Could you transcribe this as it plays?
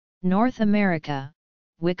North America,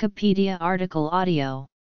 Wikipedia article audio.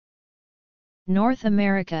 North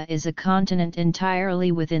America is a continent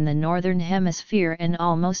entirely within the Northern Hemisphere and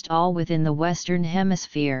almost all within the Western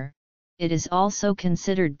Hemisphere. It is also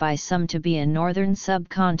considered by some to be a northern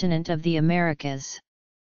subcontinent of the Americas.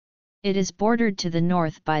 It is bordered to the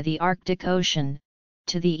north by the Arctic Ocean,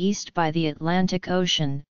 to the east by the Atlantic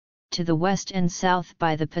Ocean, to the west and south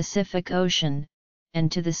by the Pacific Ocean, and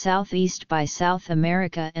to the southeast by South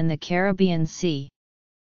America and the Caribbean Sea.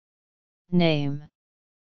 Name: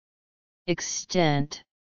 Extent,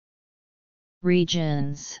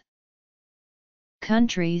 Regions,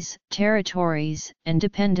 Countries, Territories, and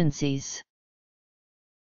Dependencies.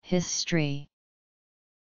 History: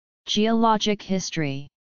 Geologic history.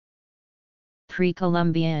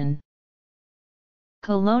 Pre-Columbian,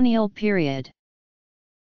 Colonial period.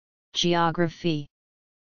 Geography,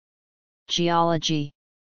 Geology,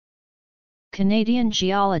 Canadian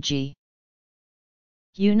geology,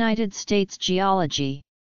 United States geology,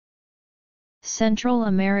 Central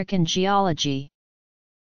American geology.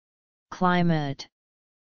 Climate,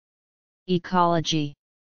 Ecology,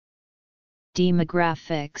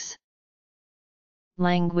 Demographics,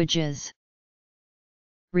 Languages,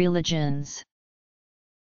 Religions,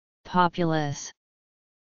 Populace,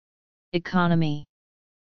 Economy,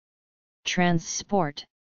 Transport,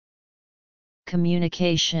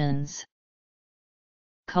 Communications,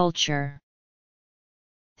 Culture,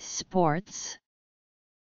 Sports.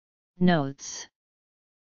 Notes: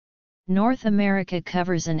 North America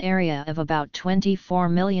covers an area of about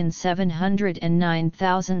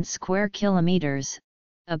 24,709,000 square kilometers,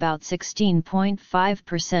 about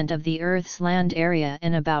 16.5% of the Earth's land area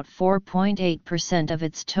and about 4.8% of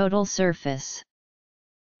its total surface.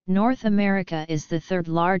 North America is the third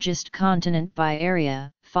largest continent by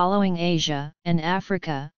area, following Asia and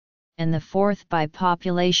Africa, and the fourth by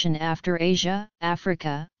population after Asia,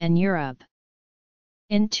 Africa, and Europe.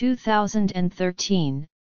 In 2013,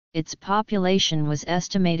 its population was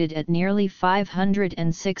estimated at nearly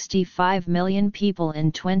 565 million people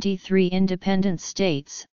in 23 independent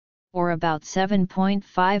states, or about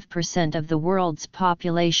 7.5% of the world's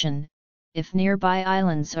population, if nearby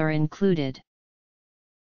islands are included.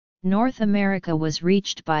 North America was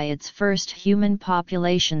reached by its first human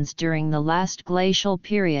populations during the last glacial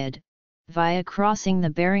period, via crossing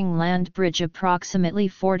the Bering Land Bridge approximately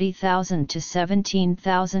 40,000 to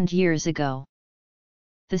 17,000 years ago.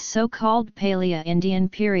 The so-called Paleo-Indian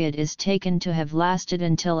period is taken to have lasted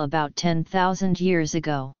until about 10,000 years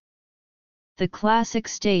ago. The Classic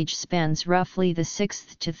stage spans roughly the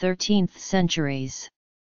 6th to 13th centuries.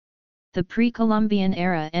 The pre-Columbian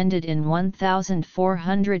era ended in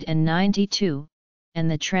 1492,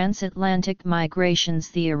 and the transatlantic migrations,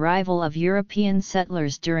 the arrival of European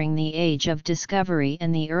settlers during the Age of Discovery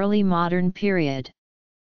and the early modern period.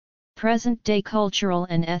 Present-day cultural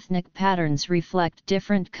and ethnic patterns reflect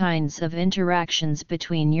different kinds of interactions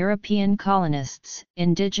between European colonists,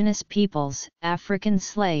 indigenous peoples, African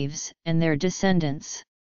slaves, and their descendants.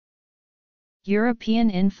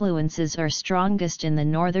 European influences are strongest in the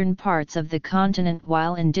northern parts of the continent,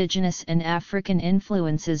 while indigenous and African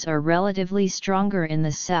influences are relatively stronger in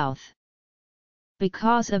the south.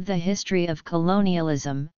 Because of the history of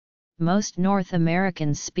colonialism, most North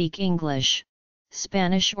Americans speak English,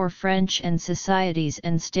 Spanish or French, and societies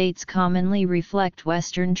and states commonly reflect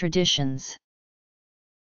Western traditions.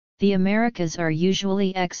 The Americas are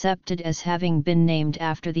usually accepted as having been named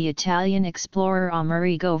after the Italian explorer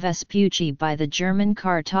Amerigo Vespucci by the German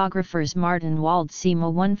cartographers Martin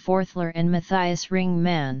Waldseemar Wunforthler and Matthias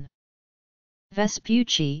Ringmann.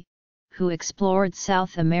 Vespucci, who explored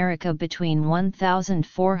South America between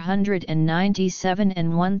 1497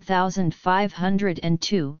 and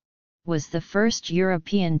 1502, was the first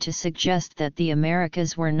European to suggest that the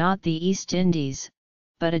Americas were not the East Indies,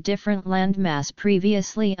 but a different landmass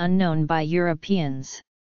previously unknown by Europeans.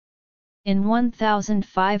 In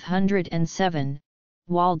 1507,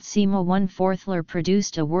 Waldseemar Wunforthler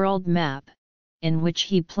produced a world map, in which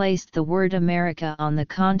he placed the word America on the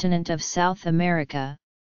continent of South America,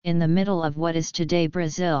 in the middle of what is today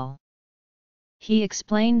Brazil. He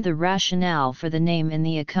explained the rationale for the name in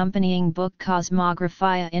the accompanying book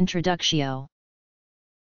Cosmographia Introductio.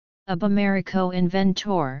 Ab Americo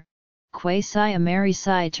Inventor, Quasi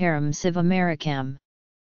Americi Terram Civ Americam.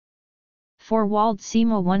 For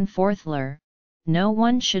Waldseemar Wunforthler, no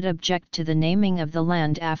one should object to the naming of the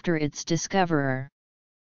land after its discoverer.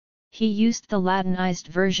 He used the Latinized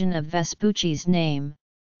version of Vespucci's name,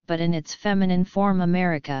 but in its feminine form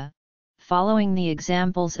America, following the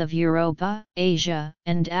examples of Europa, Asia,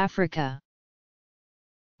 and Africa.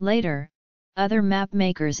 Later, Other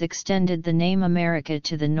mapmakers extended the name America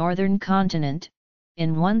to the northern continent.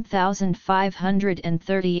 In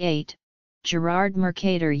 1538, Gerard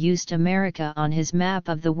Mercator used America on his map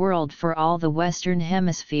of the world for all the Western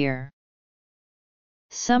Hemisphere.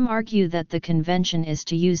 Some argue that the convention is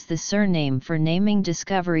to use the surname for naming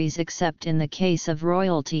discoveries except in the case of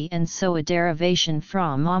royalty, and so a derivation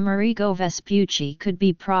from Amerigo Vespucci could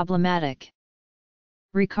be problematic.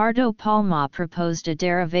 Ricardo Palma proposed a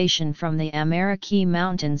derivation from the Arequipa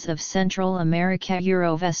Mountains of Central America.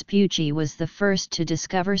 Vespucci was the first to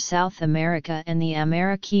discover South America and the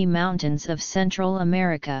Arequipa Mountains of Central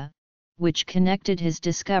America, which connected his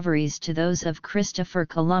discoveries to those of Christopher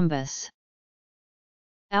Columbus.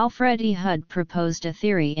 Alfred E. Hudd proposed a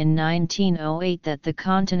theory in 1908 that the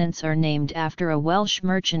continents are named after a Welsh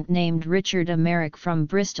merchant named Richard Emmerich from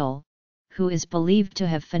Bristol, who is believed to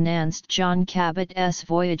have financed John Cabot's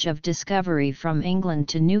voyage of discovery from England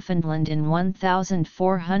to Newfoundland in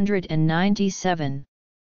 1497.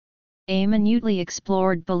 A minutely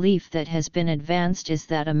explored belief that has been advanced is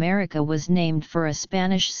that America was named for a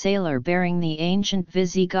Spanish sailor bearing the ancient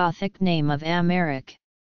Visigothic name of Americ.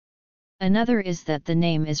 Another is that the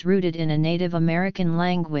name is rooted in a Native American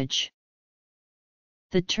language.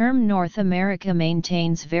 The term North America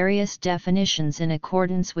maintains various definitions in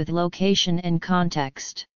accordance with location and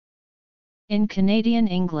context. In Canadian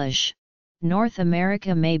English, North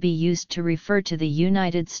America may be used to refer to the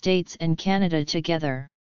United States and Canada together.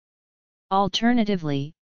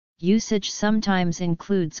 Alternatively, usage sometimes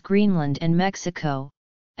includes Greenland and Mexico,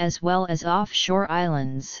 as well as offshore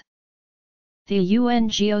islands. The UN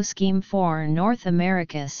Geoscheme for North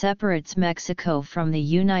America separates Mexico from the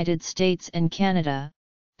United States and Canada,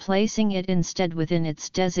 placing it instead within its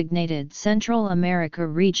designated Central America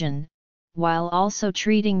region, while also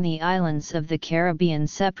treating the islands of the Caribbean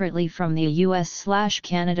separately from the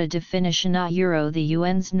US/Canada definition. The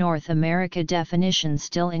UN's North America definition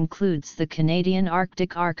still includes the Canadian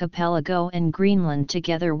Arctic archipelago and Greenland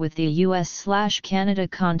together with the US/Canada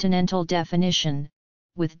continental definition,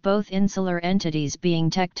 with both insular entities being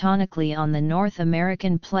tectonically on the North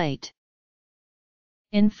American plate.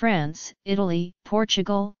 In France, Italy,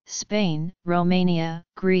 Portugal, Spain, Romania,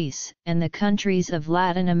 Greece, and the countries of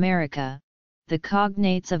Latin America, the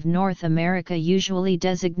cognates of North America usually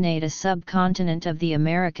designate a subcontinent of the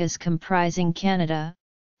Americas comprising Canada,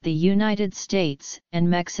 the United States, and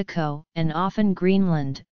Mexico, and often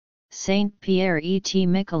Greenland, Saint Pierre et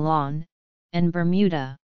Miquelon, and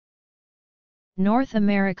Bermuda. North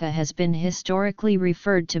America has been historically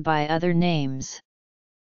referred to by other names.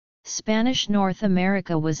 Spanish North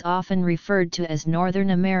America was often referred to as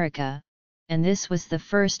Northern America, and this was the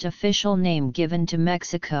first official name given to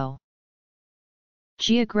Mexico.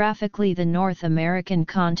 Geographically, the North American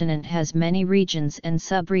continent has many regions and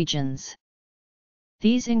subregions.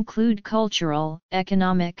 These include cultural,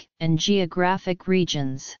 economic, and geographic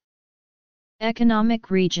regions.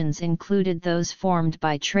 Economic regions included those formed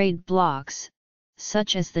by trade blocs,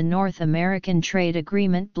 such as the North American Trade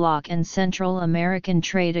Agreement Bloc and Central American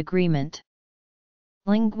Trade Agreement.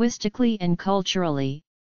 Linguistically and culturally,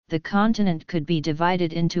 the continent could be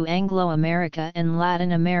divided into Anglo-America and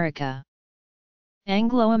Latin America.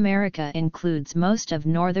 Anglo-America includes most of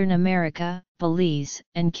Northern America, Belize,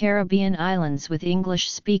 and Caribbean islands with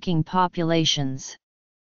English-speaking populations.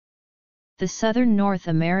 The southern North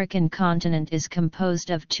American continent is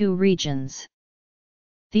composed of two regions.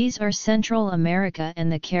 These are Central America and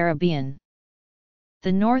the Caribbean.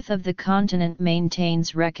 The north of the continent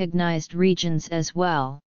maintains recognized regions as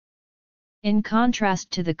well. In contrast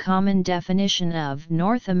to the common definition of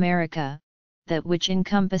North America, that which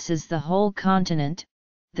encompasses the whole continent,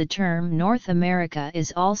 the term North America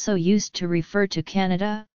is also used to refer to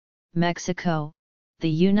Canada, Mexico, the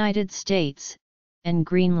United States, and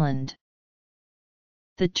Greenland.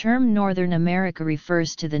 The term Northern America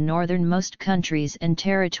refers to the northernmost countries and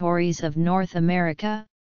territories of North America,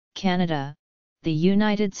 Canada, the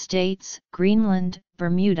United States, Greenland,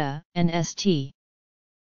 Bermuda, and St.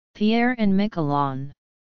 Pierre and Miquelon.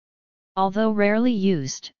 Although rarely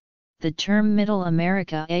used, the term Middle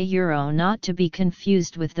America not to be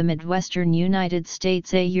confused with the Midwestern United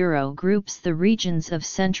States groups the regions of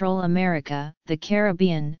Central America, the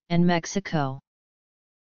Caribbean, and Mexico.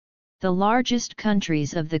 The largest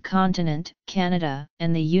countries of the continent, Canada,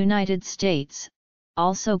 and the United States,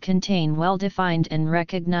 also contain well-defined and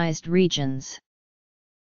recognized regions.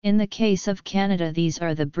 In the case of Canada, these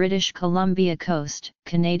are the British Columbia Coast,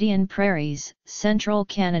 Canadian Prairies, Central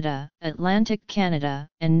Canada, Atlantic Canada,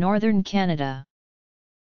 and Northern Canada.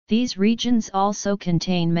 These regions also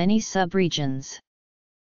contain many subregions.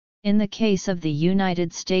 In the case of the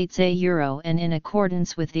United States (euro) and in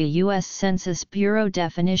accordance with the U.S. Census Bureau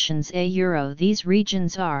definitions (euro), these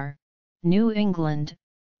regions are New England,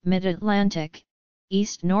 Mid-Atlantic,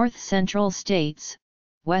 East-North Central States,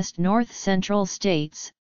 West-North Central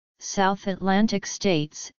States, South Atlantic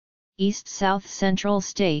States, East-South Central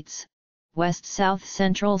States, West-South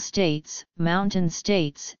Central States, Mountain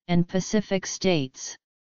States, and Pacific States.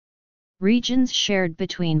 Regions shared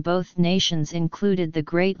between both nations included the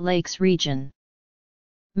Great Lakes region.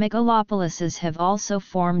 Megalopolises have also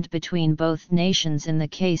formed between both nations in the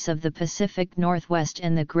case of the Pacific Northwest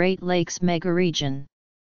and the Great Lakes megaregion.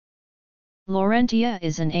 Laurentia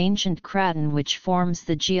is an ancient craton which forms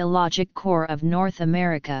the geologic core of North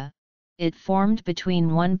America. It formed between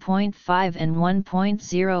 1.5 and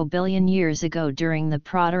 1.0 billion years ago during the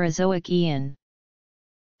Proterozoic Eon.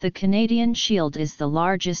 The Canadian Shield is the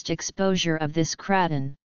largest exposure of this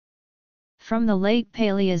craton. From the late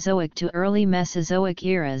Paleozoic to early Mesozoic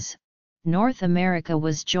eras, North America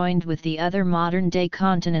was joined with the other modern-day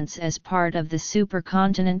continents as part of the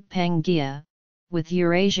supercontinent Pangaea, with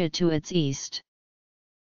Eurasia to its east.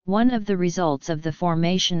 One of the results of the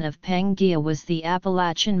formation of Pangaea was the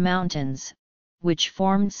Appalachian Mountains, which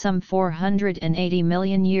formed some 480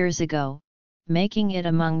 million years ago, making it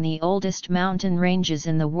among the oldest mountain ranges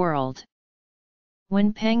in the world.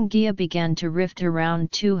 When Pangaea began to rift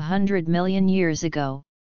around 200 million years ago,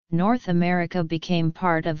 North America became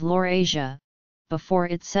part of Laurasia, before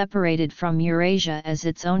it separated from Eurasia as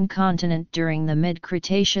its own continent during the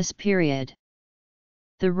mid-Cretaceous period.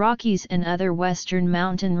 The Rockies and other western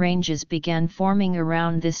mountain ranges began forming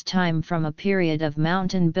around this time from a period of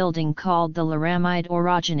mountain building called the Laramide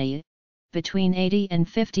orogeny, between 80 and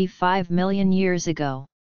 55 million years ago.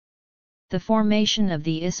 The formation of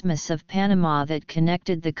the Isthmus of Panama that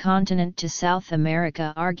connected the continent to South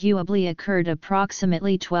America arguably occurred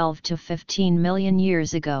approximately 12 to 15 million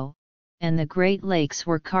years ago, and the Great Lakes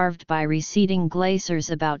were carved by receding glaciers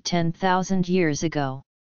about 10,000 years ago.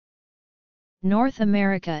 North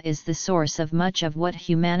America is the source of much of what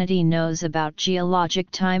humanity knows about geologic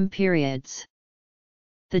time periods.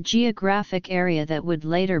 The geographic area that would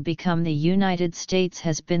later become the United States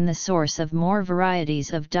has been the source of more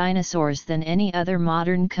varieties of dinosaurs than any other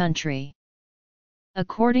modern country.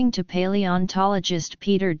 According to paleontologist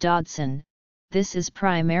Peter Dodson, this is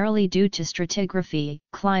primarily due to stratigraphy,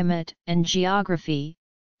 climate and geography,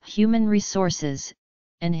 human resources,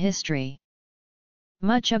 and history.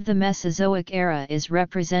 Much of the Mesozoic era is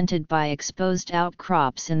represented by exposed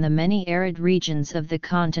outcrops in the many arid regions of the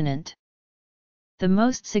continent. The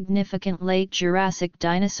most significant late Jurassic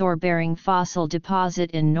dinosaur-bearing fossil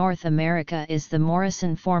deposit in North America is the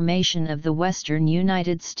Morrison Formation of the western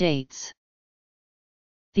United States.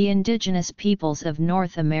 The indigenous peoples of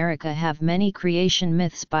North America have many creation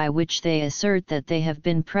myths by which they assert that they have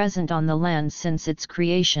been present on the land since its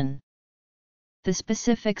creation. The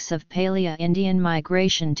specifics of Paleo-Indian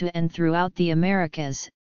migration to and throughout the Americas,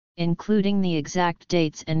 including the exact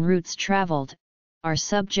dates and routes traveled, are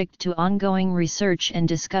subject to ongoing research and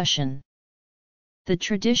discussion. The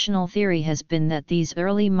traditional theory has been that these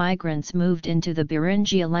early migrants moved into the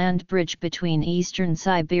Beringia land bridge between eastern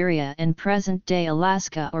Siberia and present-day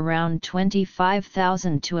Alaska around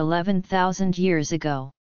 25,000 to 11,000 years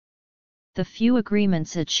ago. The few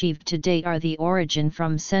agreements achieved to date are the origin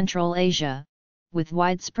from Central Asia, with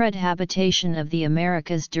widespread habitation of the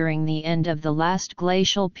Americas during the end of the last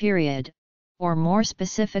glacial period, or more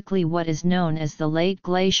specifically what is known as the late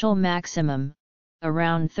glacial maximum,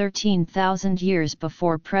 around 13,000 years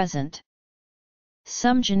before present.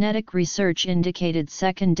 Some genetic research indicated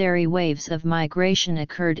secondary waves of migration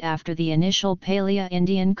occurred after the initial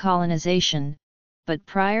Paleo-Indian colonization, but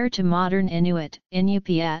prior to modern Inuit,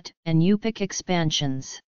 Inupiat, and Yupik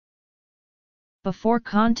expansions. Before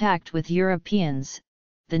contact with Europeans,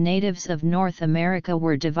 the natives of North America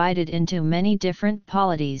were divided into many different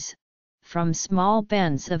polities, from small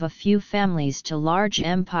bands of a few families to large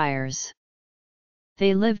empires.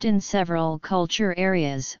 They lived in several culture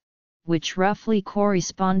areas, which roughly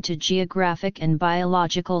correspond to geographic and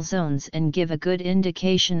biological zones and give a good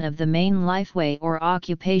indication of the main lifeway or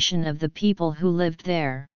occupation of the people who lived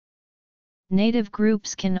there. Native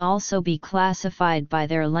groups can also be classified by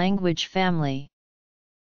their language family.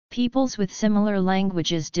 Peoples with similar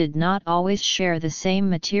languages did not always share the same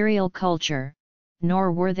material culture,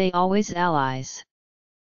 nor were they always allies.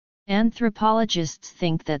 Anthropologists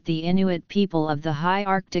think that the Inuit people of the high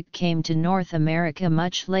Arctic came to North America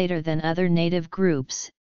much later than other native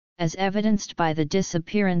groups, as evidenced by the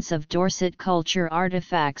disappearance of Dorset culture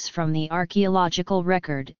artifacts from the archaeological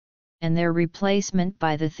record, and their replacement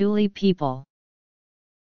by the Thule people.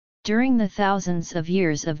 During the thousands of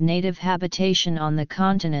years of native habitation on the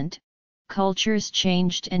continent, cultures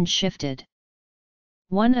changed and shifted.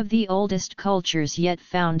 One of the oldest cultures yet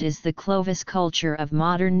found is the Clovis culture of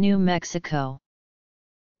modern New Mexico.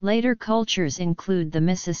 Later cultures include the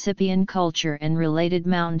Mississippian culture and related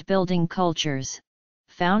mound-building cultures,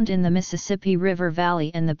 found in the Mississippi River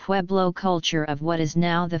Valley, and the Pueblo culture of what is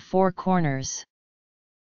now the Four Corners.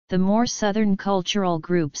 The more southern cultural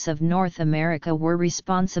groups of North America were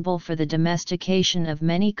responsible for the domestication of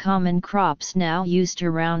many common crops now used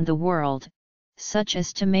around the world, such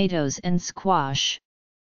as tomatoes and squash.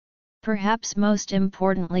 Perhaps most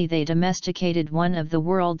importantly, they domesticated one of the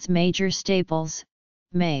world's major staples,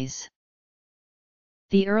 maize.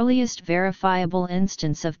 The earliest verifiable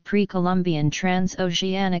instance of pre-Columbian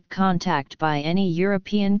transoceanic contact by any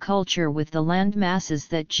European culture with the land masses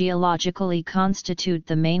that geologically constitute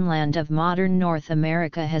the mainland of modern North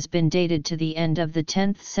America has been dated to the end of the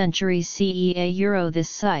 10th century CE. This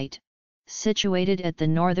site, situated at the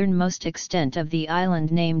northernmost extent of the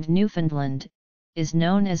island named Newfoundland, is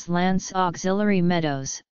known as Lance Auxiliary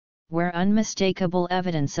Meadows, where unmistakable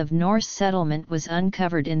evidence of Norse settlement was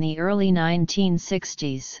uncovered in the early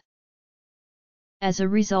 1960s. As a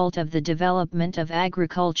result of the development of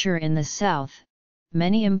agriculture in the south,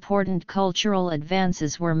 many important cultural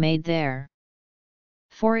advances were made there.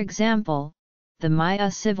 For example, the Maya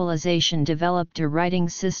civilization developed a writing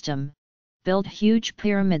system, built huge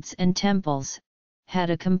pyramids and temples, had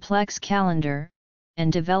a complex calendar,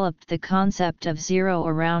 and developed the concept of zero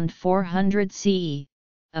around 400 CE.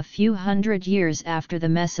 A few hundred years after the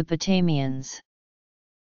Mesopotamians.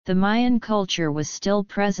 The Mayan culture was still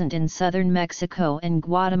present in southern Mexico and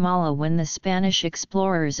Guatemala when the Spanish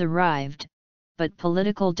explorers arrived, but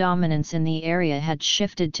political dominance in the area had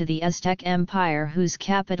shifted to the Aztec Empire, whose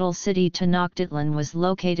capital city Tenochtitlan was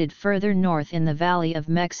located further north in the Valley of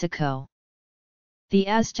Mexico. The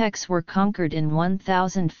Aztecs were conquered in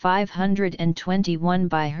 1521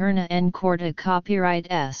 by Herna N. Corta, copyright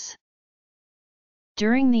S.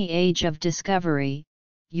 During the Age of Discovery,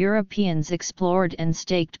 Europeans explored and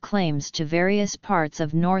staked claims to various parts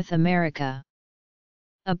of North America.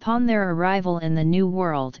 Upon their arrival in the New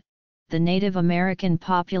World, the Native American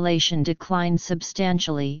population declined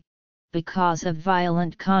substantially, because of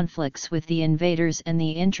violent conflicts with the invaders and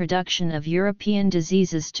the introduction of European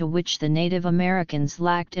diseases to which the Native Americans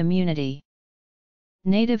lacked immunity.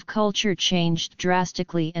 Native culture changed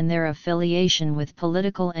drastically, and their affiliation with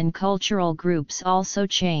political and cultural groups also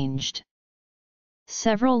changed.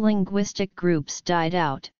 Several linguistic groups died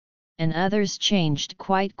out, and others changed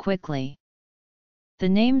quite quickly. The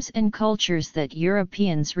names and cultures that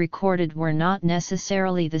Europeans recorded were not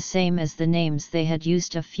necessarily the same as the names they had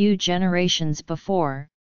used a few generations before,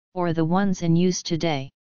 or the ones in use today.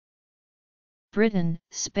 Britain,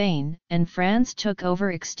 Spain, and France took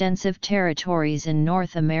over extensive territories in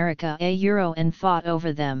North America and fought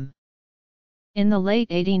over them. In the late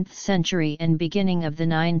 18th century and beginning of the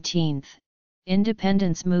 19th,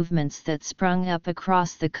 independence movements that sprung up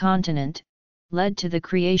across the continent led to the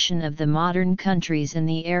creation of the modern countries in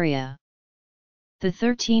the area. The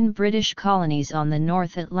 13 British colonies on the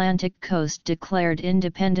North Atlantic coast declared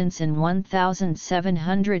independence in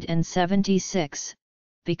 1776.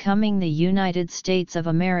 Becoming the United States of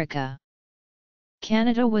America.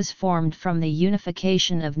 Canada was formed from the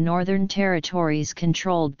unification of northern territories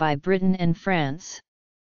controlled by Britain and France.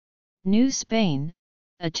 New Spain,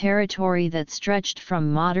 a territory that stretched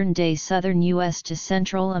from modern-day southern U.S. to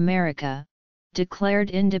Central America,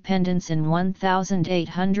 declared independence in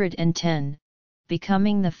 1810,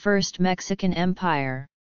 becoming the first Mexican Empire.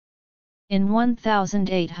 In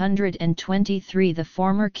 1823, the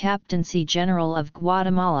former Captaincy General of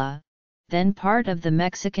Guatemala, then part of the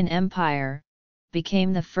Mexican Empire,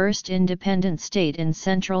 became the first independent state in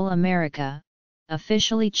Central America,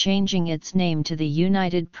 officially changing its name to the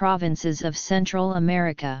United Provinces of Central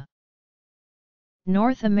America.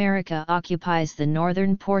 North America occupies the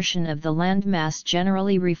northern portion of the landmass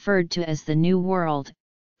generally referred to as the New World,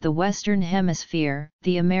 the Western Hemisphere,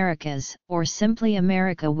 the Americas, or simply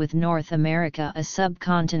America, with North America a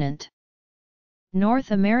subcontinent. North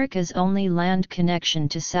America's only land connection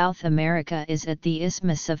to South America is at the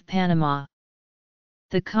Isthmus of Panama.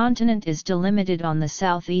 The continent is delimited on the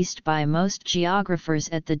southeast by most geographers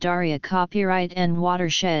at the Darien copyright N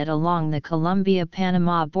watershed along the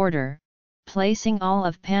Colombia-Panama border, placing all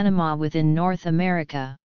of Panama within North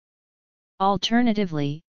America.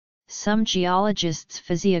 Alternatively, some geologists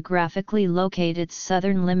physiographically locate its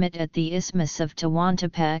southern limit at the Isthmus of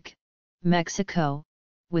Tehuantepec, Mexico,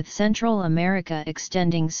 with Central America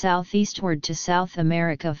extending southeastward to South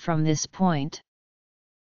America from this point.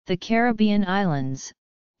 The Caribbean islands,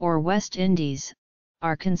 or West Indies,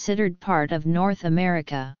 are considered part of North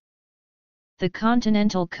America. The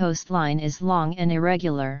continental coastline is long and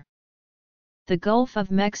irregular. The Gulf of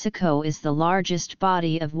Mexico is the largest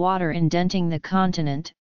body of water indenting the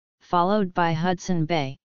continent, followed by Hudson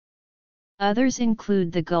Bay. Others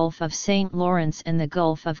include the Gulf of St. Lawrence and the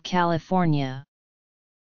Gulf of California.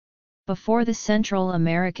 Before the Central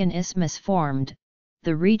American Isthmus formed,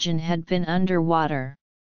 the region had been underwater.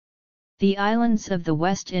 The islands of the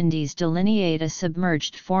West Indies delineate a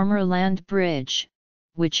submerged former land bridge,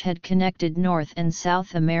 which had connected North and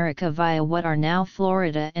South America via what are now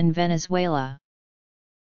Florida and Venezuela.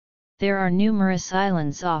 There are numerous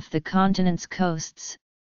islands off the continent's coasts,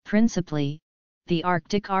 principally, the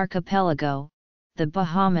Arctic archipelago, the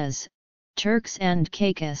Bahamas, Turks and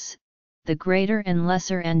Caicos, the Greater and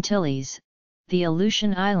Lesser Antilles, the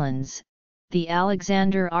Aleutian Islands, the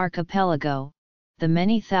Alexander Archipelago, the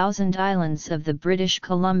many thousand islands of the British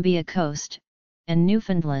Columbia coast, and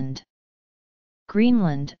Newfoundland.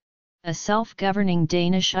 Greenland, a self-governing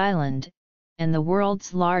Danish island, and the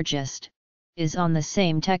world's largest, is on the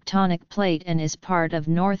same tectonic plate and is part of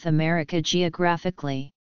North America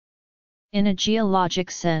geographically. In a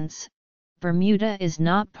geologic sense, Bermuda is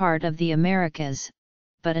not part of the Americas,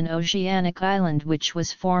 but an oceanic island which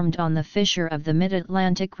was formed on the fissure of the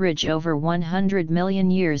Mid-Atlantic Ridge over 100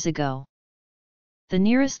 million years ago. The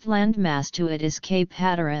nearest landmass to it is Cape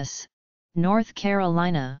Hatteras, North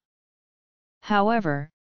Carolina. However,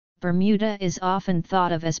 Bermuda is often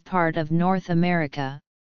thought of as part of North America,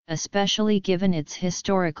 especially given its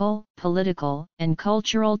historical, political, and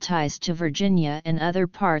cultural ties to Virginia and other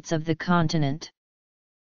parts of the continent.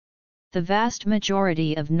 The vast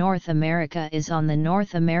majority of North America is on the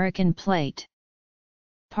North American plate.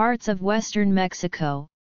 Parts of western Mexico,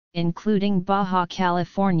 including Baja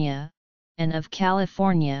California, and of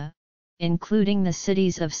California, including the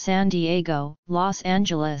cities of San Diego, Los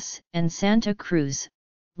Angeles, and Santa Cruz,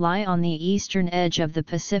 lie on the eastern edge of the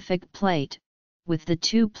Pacific Plate, with the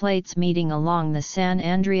two plates meeting along the San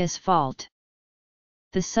Andreas Fault.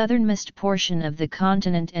 The southernmost portion of the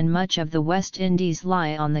continent and much of the West Indies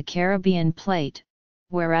lie on the Caribbean Plate,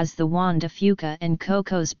 whereas the Juan de Fuca and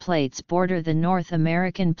Cocos Plates border the North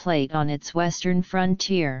American Plate on its western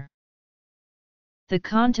frontier. The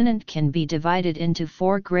continent can be divided into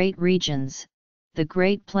four great regions: the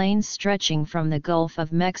Great Plains stretching from the Gulf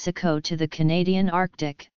of Mexico to the Canadian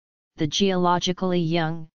Arctic, the geologically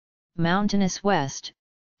young, mountainous West,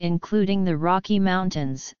 including the Rocky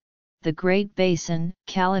Mountains, the Great Basin,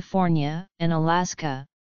 California, and Alaska,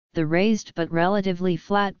 the raised but relatively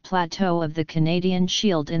flat plateau of the Canadian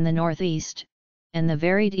Shield in the northeast, and the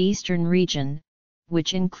varied eastern region,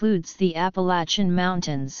 which includes the Appalachian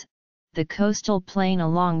Mountains, the coastal plain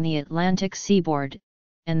along the Atlantic seaboard,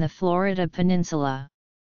 and the Florida Peninsula.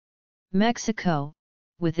 Mexico,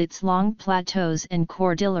 with its long plateaus and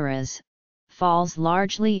cordilleras, falls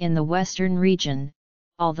largely in the western region,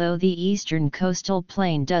 although the eastern coastal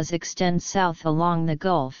plain does extend south along the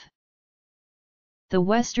Gulf. The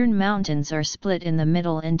western mountains are split in the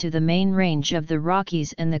middle into the main range of the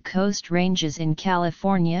Rockies and the coast ranges in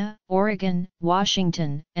California, Oregon,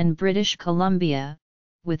 Washington, and British Columbia,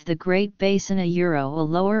 with the Great Basin a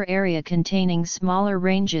lower area containing smaller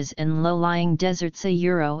ranges and low-lying deserts a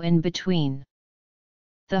in between.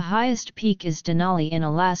 The highest peak is Denali in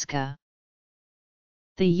Alaska.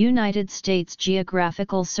 The United States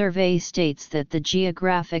Geographical Survey states that the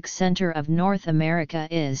geographic center of North America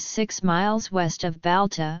is 6 miles west of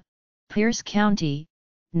Balta, Pierce County,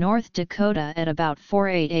 North Dakota at about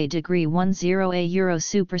 48 degree 10 euro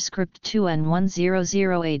superscript 2 and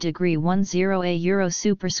 100 degree 10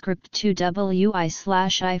 superscript 2 WI/I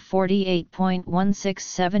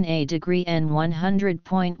 48.167 degree and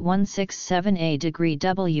 100.167 degree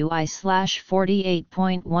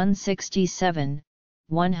WI/48.167,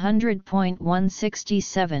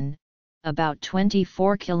 100.167, about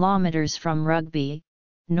 24 kilometers from Rugby,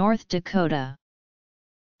 North Dakota.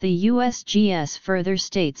 The USGS further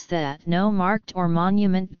states that no marked or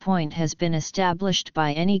monument point has been established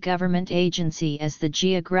by any government agency as the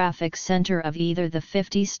geographic center of either the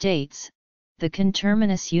 50 states, the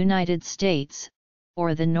conterminous United States,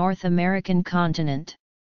 or the North American continent.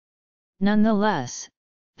 Nonetheless,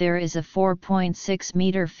 there is a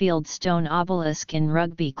 4.6-meter fieldstone obelisk in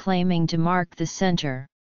Rugby claiming to mark the center.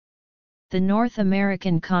 The North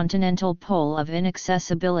American continental pole of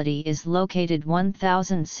inaccessibility is located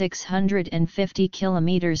 1,650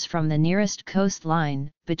 kilometers from the nearest coastline,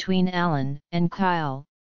 between Allen and Kyle,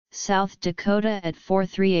 South Dakota at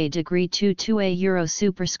 43A degree 22A Euro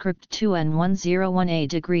superscript 2 and 101A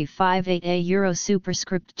degree 58A Euro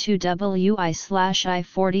superscript 2 WI slash I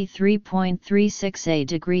 43.36A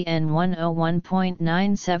degree N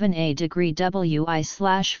 101.97A degree WI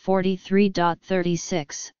slash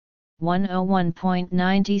 43.36,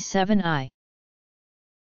 101.97I.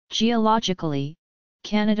 Geologically,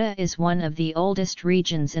 Canada is one of the oldest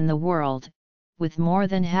regions in the world, with more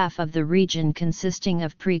than half of the region consisting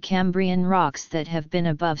of Precambrian rocks that have been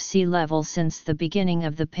above sea level since the beginning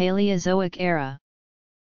of the Paleozoic era.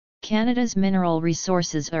 Canada's mineral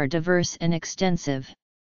resources are diverse and extensive.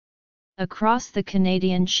 Across the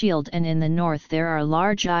Canadian Shield and in the north there are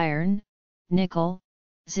large iron, nickel,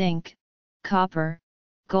 zinc, copper,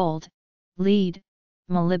 gold, lead,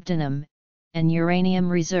 molybdenum, and uranium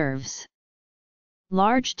reserves.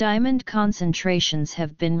 Large diamond concentrations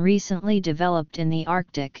have been recently developed in the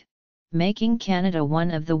Arctic, making Canada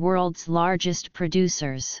one of the world's largest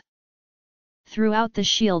producers. Throughout the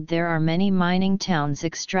Shield there are many mining towns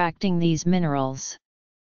extracting these minerals.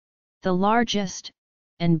 The largest,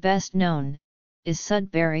 and best known, is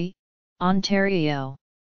Sudbury, Ontario.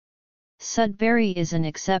 Sudbury is an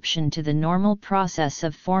exception to the normal process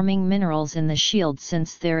of forming minerals in the Shield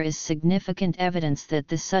since there is significant evidence that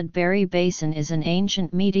the Sudbury Basin is an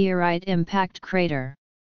ancient meteorite impact crater.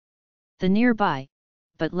 The nearby,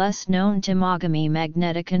 but less known Temagami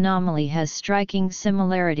magnetic anomaly has striking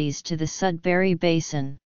similarities to the Sudbury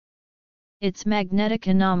Basin. Its magnetic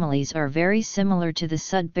anomalies are very similar to the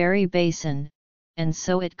Sudbury Basin, and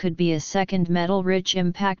so it could be a second metal-rich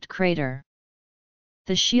impact crater.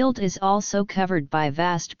 The Shield is also covered by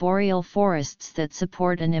vast boreal forests that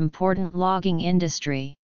support an important logging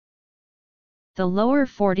industry. The lower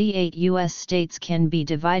 48 U.S. states can be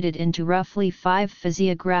divided into roughly 5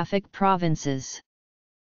 physiographic provinces.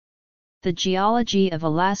 The geology of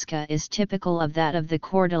Alaska is typical of that of the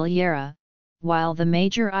Cordillera, while the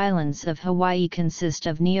major islands of Hawaii consist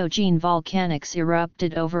of neogene volcanics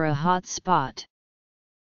erupted over a hot spot.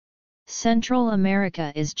 Central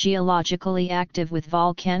America is geologically active with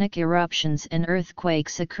volcanic eruptions and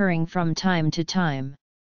earthquakes occurring from time to time.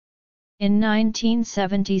 In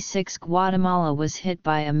 1976 Guatemala was hit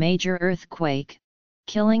by a major earthquake,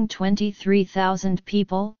 killing 23,000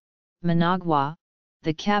 people. Managua,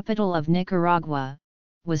 the capital of Nicaragua,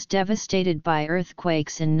 was devastated by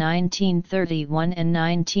earthquakes in 1931 and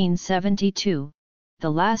 1972,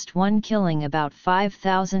 the last one killing about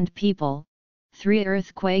 5,000 people. 3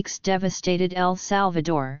 earthquakes devastated El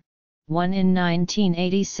Salvador, one in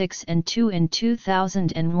 1986 and 2 in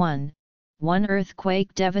 2001. One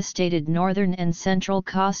earthquake devastated northern and central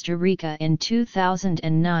Costa Rica in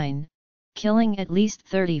 2009, killing at least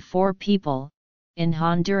 34 people. In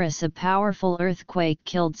Honduras, a powerful earthquake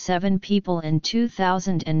killed 7 people in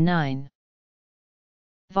 2009.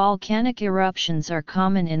 Volcanic eruptions are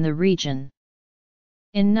common in the region.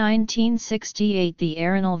 In 1968, the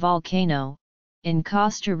Arenal volcano, in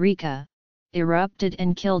Costa Rica, erupted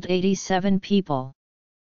and killed 87 people.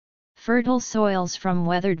 Fertile soils from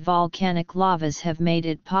weathered volcanic lavas have made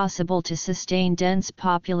it possible to sustain dense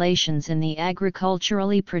populations in the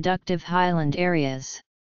agriculturally productive highland areas.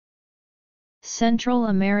 Central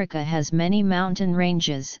America has many mountain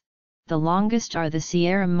ranges. The longest are the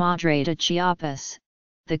Sierra Madre de Chiapas,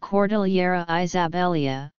 the Cordillera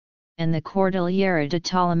Isabela, and the Cordillera de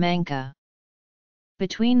Talamanca.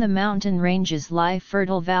 Between the mountain ranges lie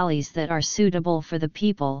fertile valleys that are suitable for the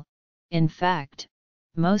people. In fact,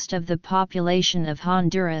 most of the population of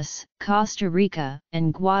Honduras, Costa Rica,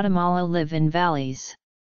 and Guatemala live in valleys.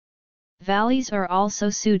 Valleys are also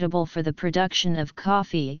suitable for the production of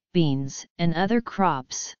coffee, beans, and other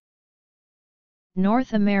crops.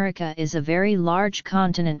 North America is a very large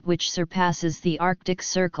continent which surpasses the Arctic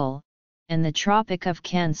Circle, and the Tropic of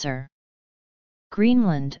Cancer.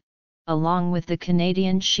 Greenland, along with the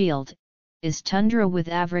Canadian Shield, is tundra with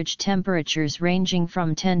average temperatures ranging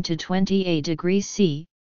from 10 to 28 degrees C,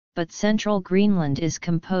 but central Greenland is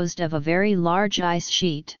composed of a very large ice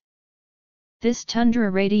sheet. This tundra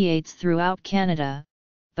radiates throughout Canada,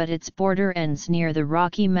 but its border ends near the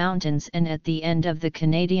Rocky Mountains and at the end of the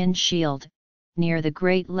Canadian Shield, near the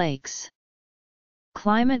Great Lakes.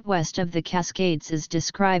 Climate west of the Cascades is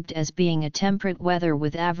described as being a temperate weather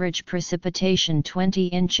with average precipitation 20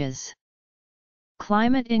 inches.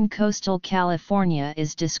 Climate in coastal California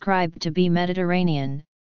is described to be Mediterranean,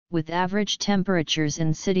 with average temperatures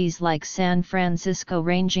in cities like San Francisco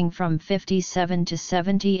ranging from 57 to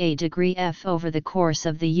 78 degrees F over the course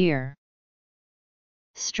of the year.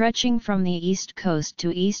 Stretching from the east coast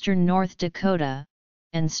to eastern North Dakota,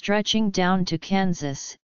 and stretching down to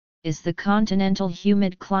Kansas, is the continental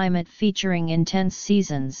humid climate featuring intense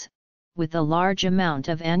seasons, with a large amount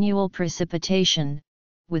of annual precipitation,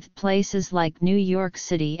 with places like New York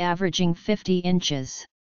City averaging 50 inches.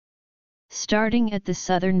 Starting at the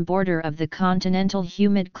southern border of the continental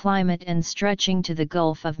humid climate and stretching to the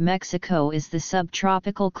Gulf of Mexico is the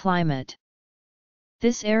subtropical climate.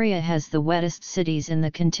 This area has the wettest cities in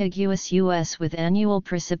the contiguous U.S. with annual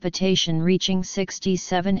precipitation reaching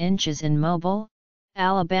 67 inches in Mobile,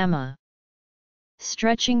 Alabama.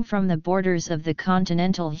 Stretching from the borders of the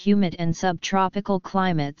continental humid and subtropical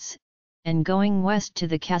climates, and going west to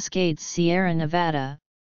the Cascades Sierra Nevada,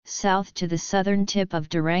 south to the southern tip of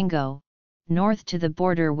Durango, north to the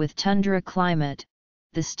border with tundra climate,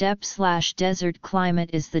 the steppe/desert climate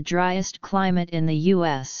is the driest climate in the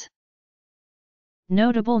U.S.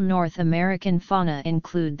 Notable North American fauna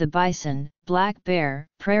include the bison, black bear,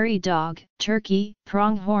 prairie dog, turkey,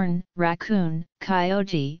 pronghorn, raccoon,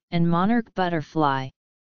 coyote, and monarch butterfly.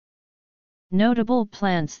 Notable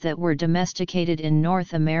plants that were domesticated in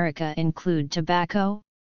North America include tobacco,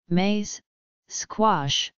 maize,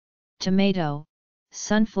 squash, tomato,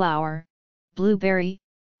 sunflower, blueberry,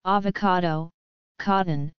 avocado,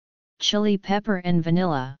 cotton, chili pepper and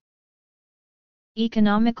vanilla.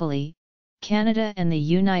 Economically, Canada and the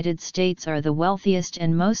United States are the wealthiest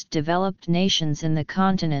and most developed nations in the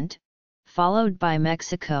continent, followed by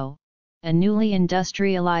Mexico, a newly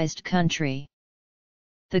industrialized country.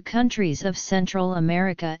 The countries of Central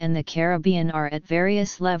America and the Caribbean are at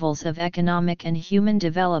various levels of economic and human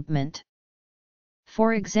development.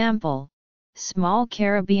 For example, small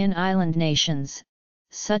Caribbean island nations,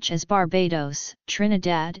 such as Barbados,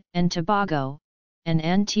 Trinidad and Tobago, and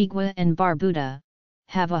Antigua and Barbuda,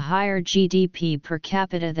 have a higher GDP per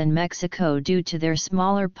capita than Mexico due to their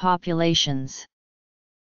smaller populations.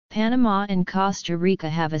 Panama and Costa Rica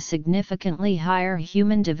have a significantly higher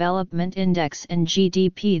Human Development Index and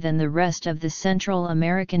GDP than the rest of the Central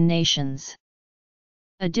American nations.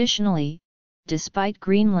 Additionally, despite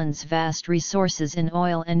Greenland's vast resources in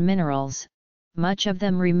oil and minerals, much of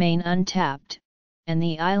them remain untapped, and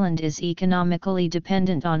the island is economically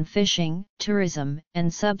dependent on fishing, tourism,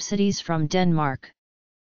 and subsidies from Denmark.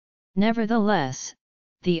 Nevertheless,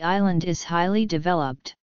 the island is highly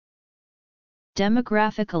developed.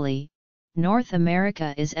 Demographically, North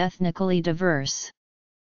America is ethnically diverse.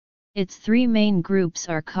 Its three main groups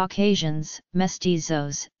are Caucasians,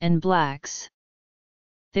 Mestizos, and Blacks.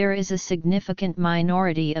 There is a significant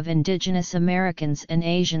minority of indigenous Americans and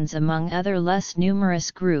Asians among other less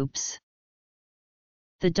numerous groups.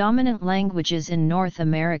 The dominant languages in North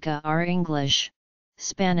America are English,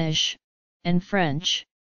 Spanish, and French.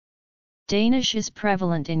 Danish is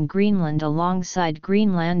prevalent in Greenland alongside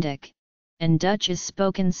Greenlandic, and Dutch is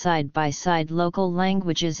spoken side by side local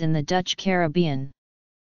languages in the Dutch Caribbean.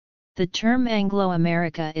 The term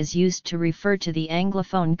Anglo-America is used to refer to the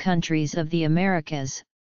Anglophone countries of the Americas,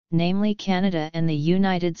 namely Canada and the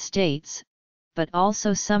United States, but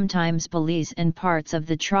also sometimes Belize and parts of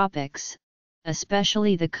the tropics,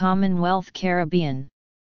 especially the Commonwealth Caribbean.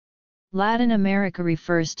 Latin America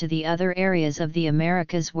refers to the other areas of the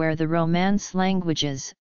Americas where the Romance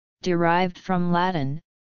languages, derived from Latin,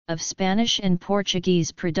 of Spanish and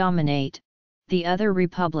Portuguese predominate, the other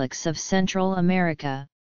republics of Central America,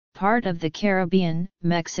 part of the Caribbean,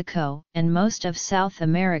 Mexico, and most of South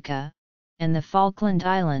America, and the Falkland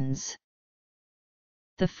Islands.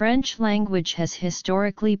 The French language has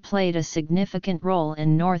historically played a significant role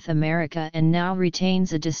in North America and now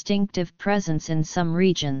retains a distinctive presence in some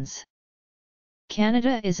regions.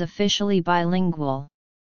 Canada is officially bilingual.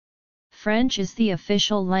 French is the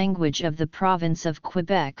official language of the province of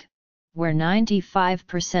Quebec, where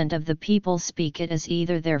 95% of the people speak it as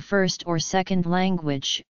either their first or second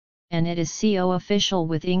language, and it is co-official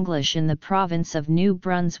with English in the province of New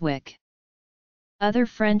Brunswick. Other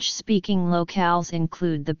French-speaking locales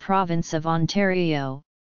include the province of Ontario,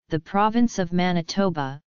 the province of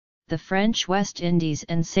Manitoba, the French West Indies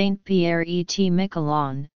and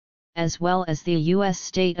Saint-Pierre-et-Miquelon, as well as the U.S.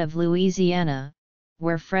 state of Louisiana,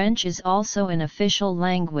 where French is also an official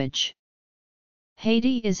language.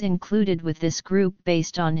 Haiti is included with this group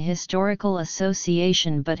based on historical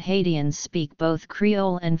association, but Haitians speak both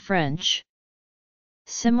Creole and French.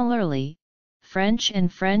 Similarly, French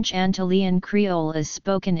and French Antillean Creole is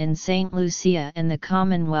spoken in Saint Lucia and the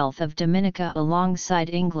Commonwealth of Dominica alongside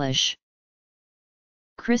English.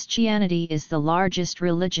 Christianity is the largest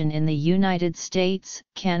religion in the United States,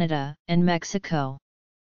 Canada, and Mexico.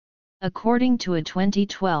 According to a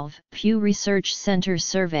 2012 Pew Research Center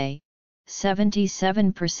survey,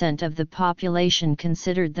 77% of the population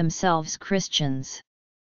considered themselves Christians.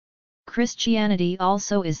 Christianity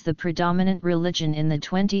also is the predominant religion in the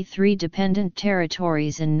 23 dependent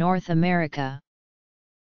territories in North America.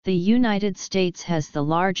 The United States has the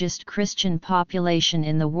largest Christian population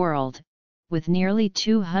in the world, with nearly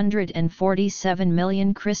 247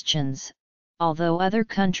 million Christians, although other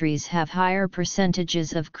countries have higher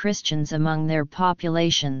percentages of Christians among their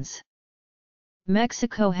populations.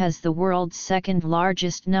 Mexico has the world's second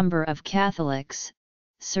largest number of Catholics,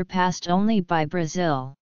 surpassed only by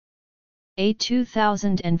Brazil. A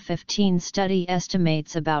 2015 study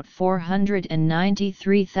estimates about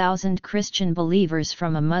 493,000 Christian believers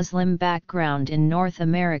from a Muslim background in North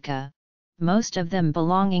America, most of them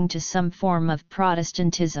belonging to some form of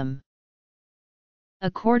Protestantism.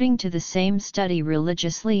 According to the same study,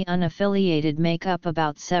 religiously unaffiliated make up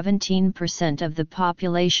about 17% of the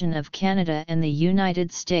population of Canada and the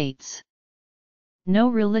United States. No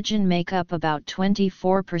religion make up about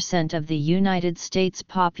 24% of the United States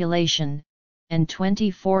population, and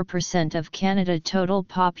 24% of Canada total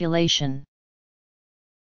population.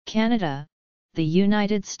 Canada, the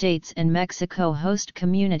United States and Mexico host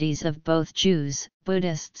communities of both Jews,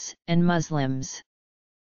 Buddhists, and Muslims.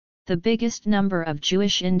 The biggest number of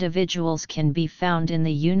Jewish individuals can be found in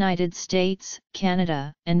the United States,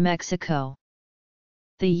 Canada, and Mexico.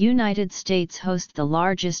 The United States hosts the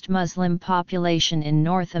largest Muslim population in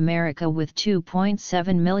North America with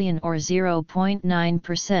 2.7 million or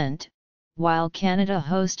 0.9%, while Canada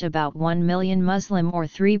hosts about 1 million Muslim or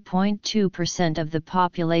 3.2% of the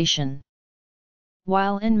population.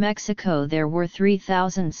 While in Mexico there were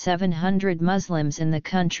 3,700 Muslims in the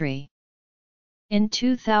country. In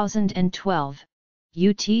 2012,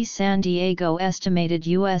 UT San Diego estimated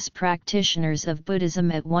U.S. practitioners of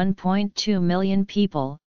Buddhism at 1.2 million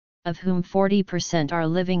people, of whom 40% are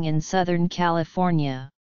living in Southern California.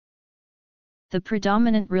 The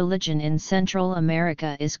predominant religion in Central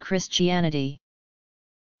America is Christianity.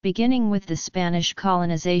 Beginning with the Spanish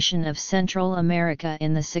colonization of Central America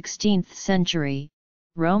in the 16th century,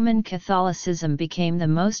 Roman Catholicism became the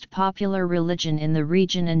most popular religion in the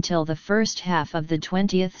region until the first half of the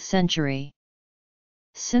 20th century.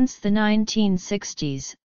 Since the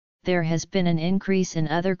 1960s, there has been an increase in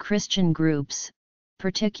other Christian groups,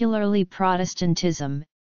 particularly Protestantism,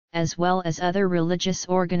 as well as other religious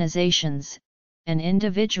organizations, and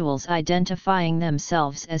individuals identifying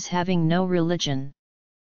themselves as having no religion.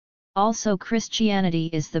 Also, Christianity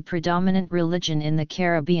is the predominant religion in the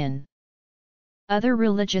Caribbean. Other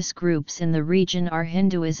religious groups in the region are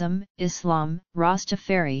Hinduism, Islam,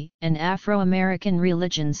 Rastafari, and Afro-American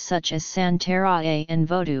religions such as Santeria and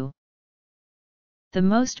Vodou. The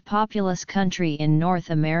most populous country in North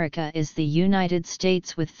America is the United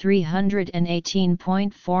States with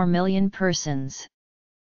 318.4 million persons.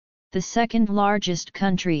 The second largest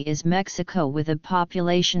country is Mexico with a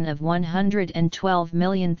population of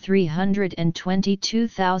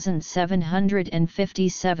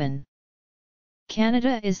 112,322,757.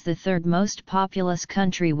 Canada is the third most populous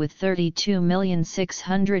country with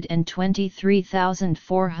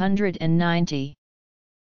 32,623,490.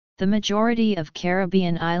 The majority of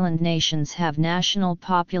Caribbean island nations have national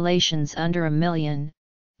populations under 1 million,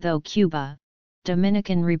 though Cuba,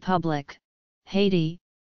 Dominican Republic, Haiti,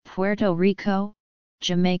 Puerto Rico,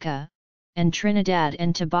 Jamaica, and Trinidad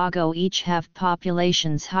and Tobago each have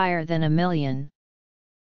populations higher than 1 million.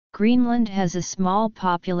 Greenland has a small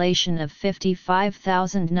population of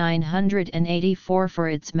 55,984 for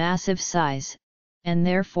its massive size, and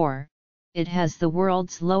therefore, it has the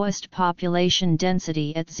world's lowest population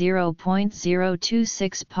density at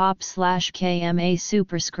 0.026 pop/kma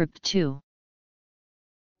superscript 2.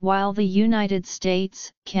 While the United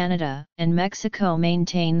States, Canada, and Mexico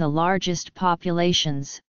maintain the largest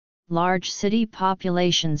populations, large city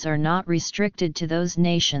populations are not restricted to those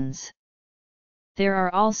nations. There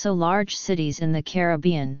are also large cities in the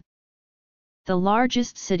Caribbean. The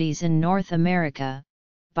largest cities in North America,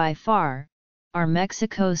 by far, are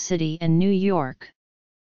Mexico City and New York.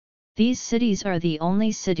 These cities are the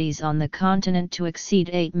only cities on the continent to exceed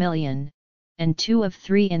 8 million, and 2 of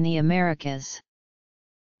 3 in the Americas.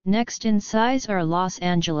 Next in size are Los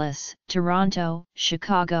Angeles, Toronto,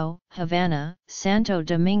 Chicago, Havana, Santo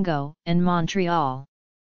Domingo, and Montreal.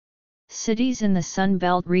 Cities in the Sun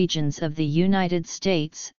Belt regions of the United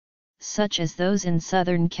States, such as those in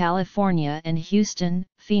Southern California and Houston,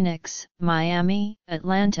 Phoenix, Miami,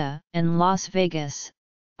 Atlanta, and Las Vegas,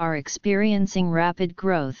 are experiencing rapid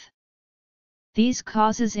growth. These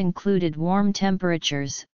causes included warm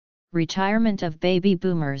temperatures, retirement of baby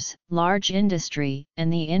boomers, large industry,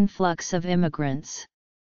 and the influx of immigrants.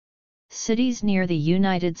 Cities near the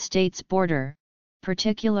United States border,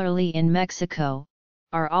 particularly in Mexico,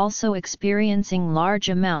 are also experiencing large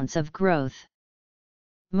amounts of growth.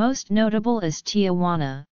 Most notable is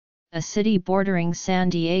Tijuana, a city bordering San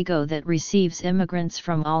Diego that receives immigrants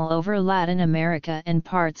from all over Latin America and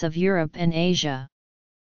parts of Europe and Asia.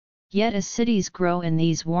 Yet as cities grow in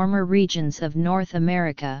these warmer regions of North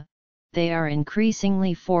America, they are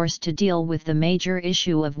increasingly forced to deal with the major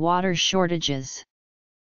issue of water shortages.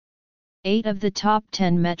 8 of the top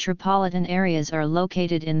 10 metropolitan areas are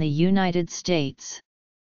located in the United States.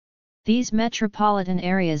 These metropolitan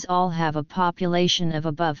areas all have a population of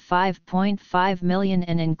above 5.5 million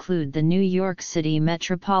and include the New York City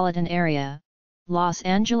metropolitan area, Los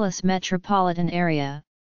Angeles metropolitan area,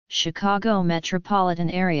 Chicago metropolitan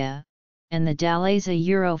area, and the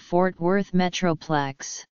Dallas-Fort Worth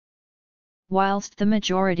metroplex. Whilst the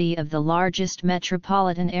majority of the largest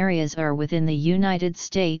metropolitan areas are within the United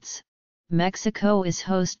States, Mexico is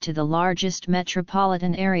host to the largest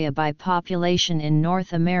metropolitan area by population in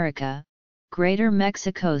North America, Greater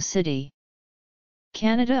Mexico City.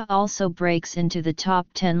 Canada also breaks into the top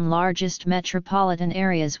 10 largest metropolitan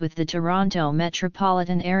areas, with the Toronto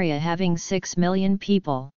metropolitan area having 6 million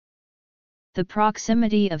people. The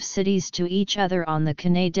proximity of cities to each other on the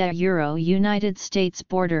Canada-United States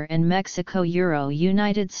border and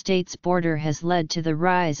Mexico-United States border has led to the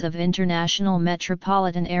rise of international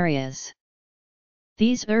metropolitan areas.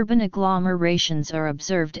 These urban agglomerations are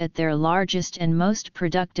observed at their largest and most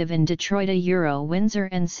productive in Detroit, Windsor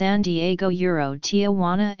and San Diego,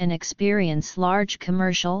 Tijuana, and experience large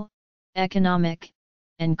commercial, economic,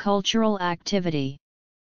 and cultural activity.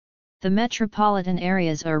 The metropolitan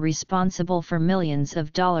areas are responsible for millions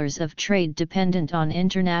of dollars of trade dependent on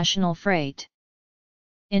international freight.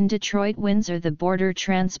 In Detroit, Windsor, the Border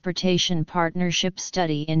Transportation Partnership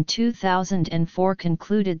study in 2004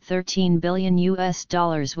 concluded $13 billion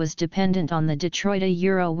was dependent on the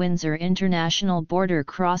Detroit-Windsor international border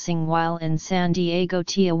crossing, while in San Diego,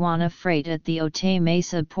 Tijuana freight at the Otay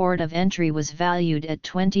Mesa port of entry was valued at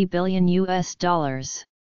 $20 billion.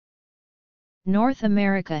 North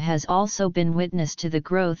America has also been witness to the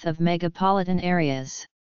growth of megapolitan areas.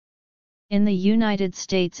 In the United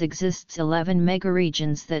States exists 11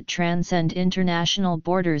 megaregions that transcend international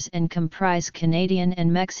borders and comprise Canadian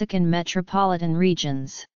and Mexican metropolitan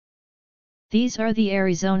regions. These are the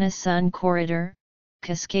Arizona Sun Corridor,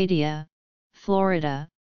 Cascadia, Florida,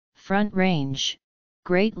 Front Range,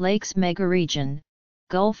 Great Lakes Megaregion,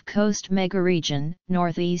 Gulf Coast Megaregion,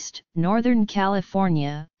 Northeast, Northern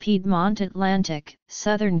California, Piedmont Atlantic,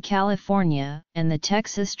 Southern California, and the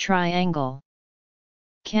Texas Triangle.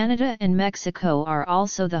 Canada and Mexico are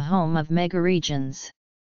also the home of megaregions.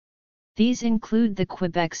 These include the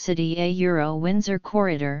Quebec City-Windsor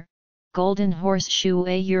Corridor, Golden Horseshoe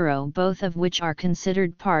both of which are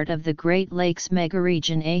considered part of the Great Lakes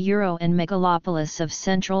Megaregion and Megalopolis of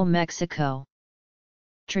central Mexico.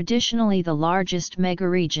 Traditionally, the largest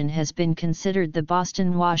megaregion has been considered the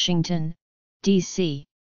Boston-Washington, D.C.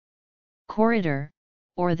 corridor,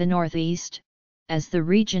 or the Northeast, as the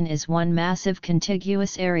region is one massive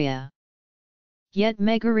contiguous area. Yet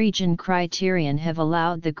megaregion criterion have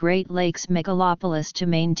allowed the Great Lakes megalopolis to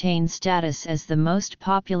maintain status as the most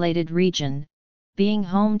populated region, being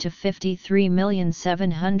home to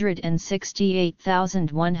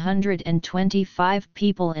 53,768,125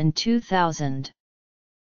 people in 2000.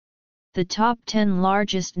 The top 10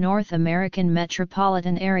 largest North American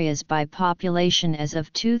metropolitan areas by population as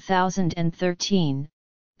of 2013,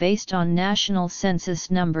 based on national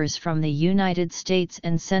census numbers from the United States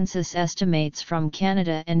and census estimates from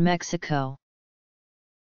Canada and Mexico.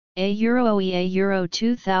 Euro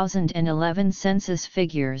 2011 census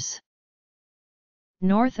figures.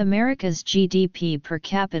 North America's GDP per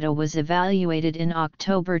capita was evaluated in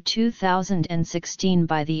October 2016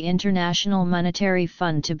 by the International Monetary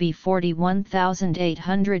Fund to be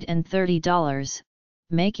 $41,830,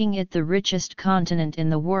 making it the richest continent in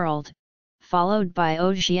the world, followed by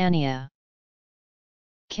Oceania.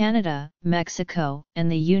 Canada, Mexico,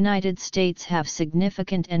 and the United States have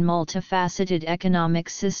significant and multifaceted economic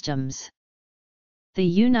systems. The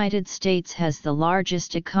United States has the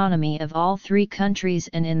largest economy of all three countries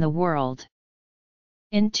and in the world.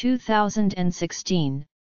 In 2016,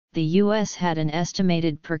 the U.S. had an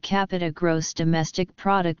estimated per capita gross domestic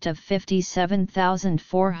product of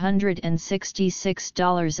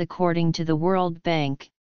 $57,466 according to the World Bank,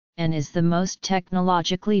 and is the most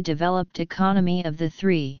technologically developed economy of the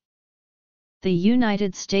three. The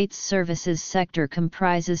United States services sector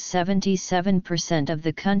comprises 77% of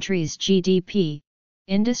the country's GDP,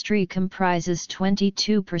 industry comprises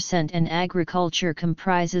 22% and agriculture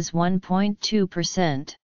comprises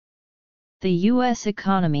 1.2%. The U.S.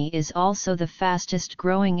 economy is also the fastest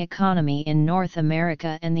growing economy in North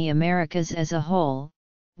America and the Americas as a whole,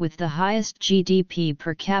 with the highest GDP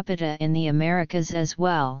per capita in the Americas as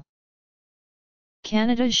well.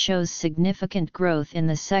 Canada shows significant growth in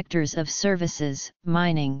the sectors of services,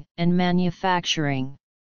 mining, and manufacturing.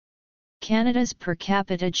 Canada's per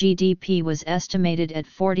capita GDP was estimated at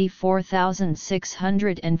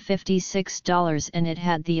 $44,656 and it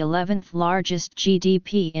had the 11th largest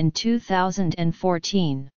GDP in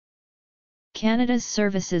 2014. Canada's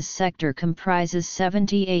services sector comprises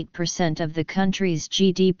 78% of the country's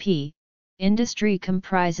GDP, industry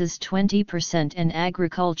comprises 20% and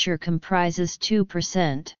agriculture comprises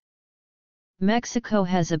 2%. Mexico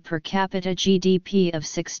has a per capita GDP of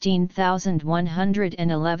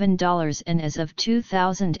 $16,111 and as of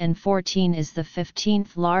 2014 is the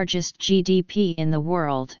 15th largest GDP in the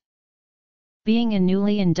world. Being a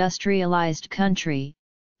newly industrialized country,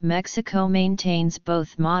 Mexico maintains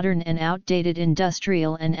both modern and outdated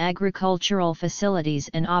industrial and agricultural facilities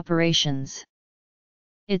and operations.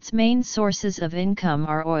 Its main sources of income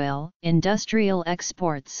are oil, industrial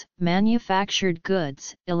exports, manufactured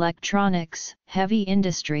goods, electronics, heavy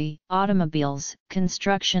industry, automobiles,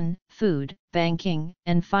 construction, food, banking,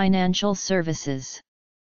 and financial services.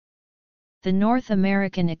 The North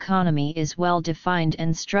American economy is well defined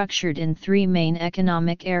and structured in three main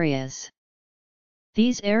economic areas.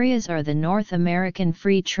 These areas are the North American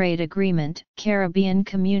Free Trade Agreement, Caribbean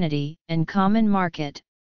Community, and Common Market,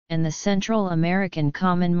 and the Central American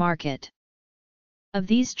Common Market. Of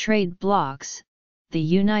these trade blocs, the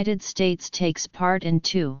United States takes part in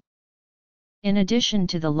two. In addition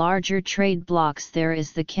to the larger trade blocs, there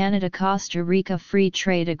is the Canada-Costa Rica Free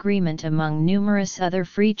Trade Agreement among numerous other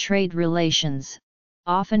free trade relations,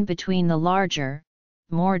 often between the larger,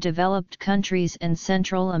 more developed countries and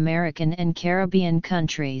Central American and Caribbean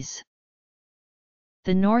countries.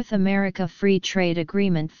 The North America Free Trade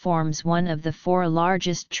Agreement forms one of the four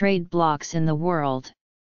largest trade blocs in the world.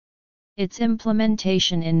 Its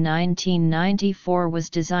implementation in 1994 was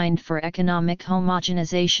designed for economic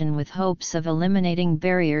homogenization with hopes of eliminating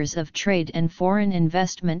barriers of trade and foreign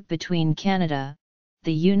investment between Canada,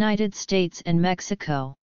 the United States and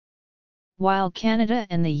Mexico. While Canada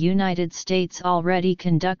and the United States already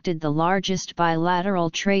conducted the largest bilateral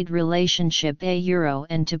trade relationship (euro)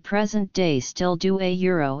 and to present day still do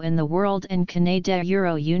 (euro) in the world, and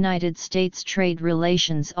Canada-Euro-United States trade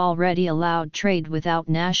relations already allowed trade without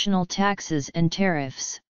national taxes and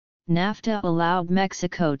tariffs, NAFTA allowed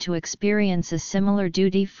Mexico to experience a similar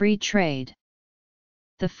duty-free trade.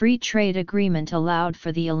 The Free Trade Agreement allowed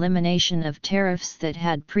for the elimination of tariffs that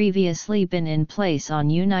had previously been in place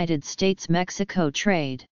on United States-Mexico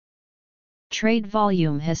trade. Trade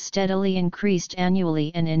volume has steadily increased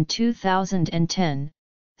annually, and in 2010,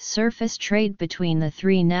 surface trade between the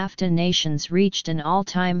three NAFTA nations reached an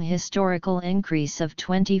all-time historical increase of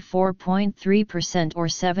 24.3% or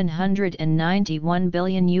 $791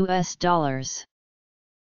 billion.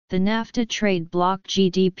 The NAFTA trade bloc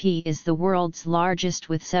GDP is the world's largest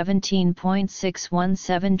with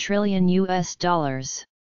 $17.617 trillion.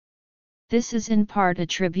 This is in part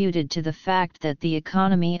attributed to the fact that the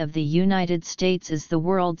economy of the United States is the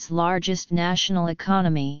world's largest national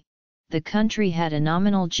economy. The country had a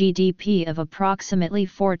nominal GDP of approximately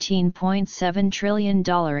 $14.7 trillion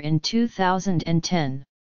in 2010.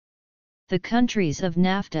 The countries of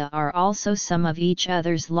NAFTA are also some of each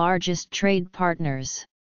other's largest trade partners.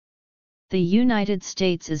 The United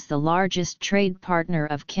States is the largest trade partner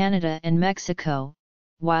of Canada and Mexico,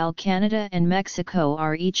 while Canada and Mexico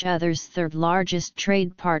are each other's third largest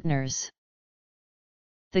trade partners.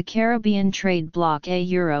 The Caribbean trade bloc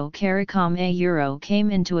CARICOM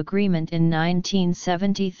came into agreement in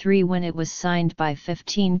 1973 when it was signed by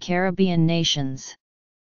 15 Caribbean nations.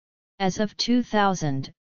 As of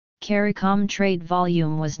 2000, CARICOM trade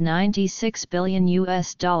volume was $96 billion.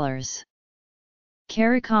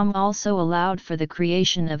 CARICOM also allowed for the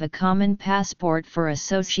creation of a common passport for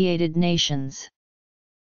associated nations.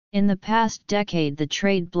 In the past decade, the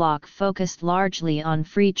trade bloc focused largely on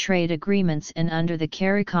free trade agreements, and under the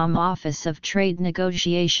CARICOM Office of Trade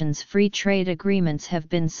Negotiations, free trade agreements have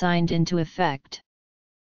been signed into effect.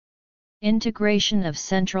 Integration of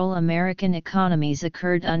Central American economies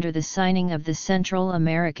occurred under the signing of the Central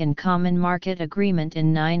American Common Market Agreement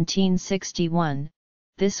in 1961.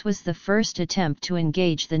 This was the first attempt to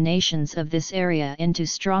engage the nations of this area into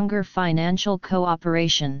stronger financial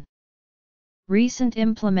cooperation. Recent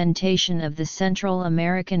implementation of the Central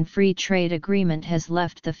American Free Trade Agreement has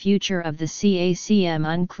left the future of the CACM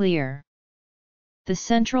unclear. The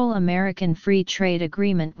Central American Free Trade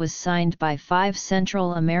Agreement was signed by 5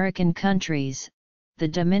 Central American countries, the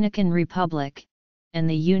Dominican Republic, and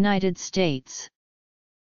the United States.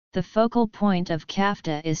 The focal point of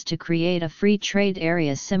CAFTA is to create a free trade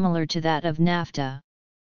area similar to that of NAFTA.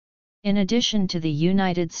 In addition to the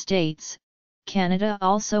United States, Canada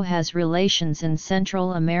also has relations in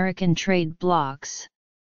Central American trade blocs.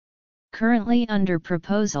 Currently under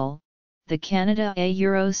proposal, the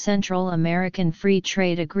Canada-Euro Central American Free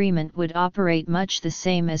Trade Agreement would operate much the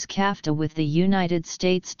same as CAFTA with the United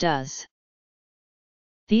States does.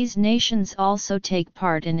 These nations also take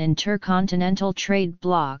part in intercontinental trade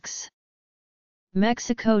blocs.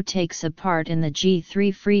 Mexico takes a part in the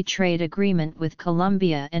G3 Free Trade Agreement with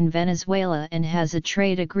Colombia and Venezuela and has a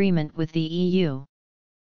trade agreement with the EU.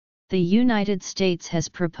 The United States has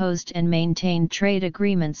proposed and maintained trade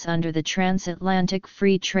agreements under the Transatlantic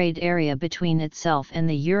Free Trade Area between itself and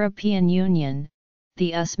the European Union,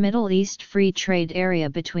 the US Middle East Free Trade Area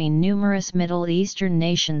between numerous Middle Eastern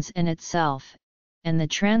nations and itself, and the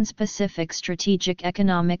Trans-Pacific Strategic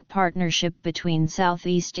Economic Partnership between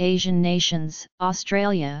Southeast Asian nations,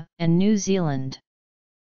 Australia, and New Zealand.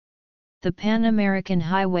 The Pan-American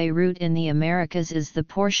Highway route in the Americas is the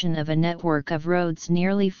portion of a network of roads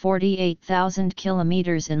nearly 48,000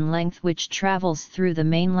 kilometers in length which travels through the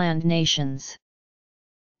mainland nations.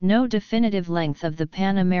 No definitive length of the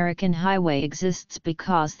Pan-American Highway exists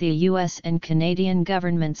because the US and Canadian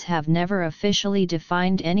governments have never officially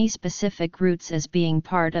defined any specific routes as being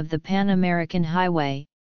part of the Pan-American Highway,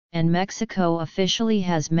 and Mexico officially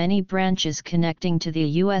has many branches connecting to the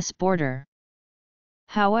US border.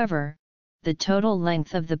 However, the total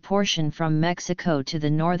length of the portion from Mexico to the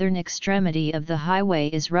northern extremity of the highway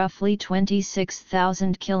is roughly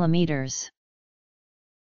 26,000 kilometers.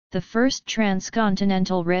 The first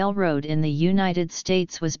transcontinental railroad in the United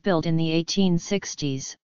States was built in the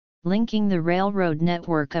 1860s, linking the railroad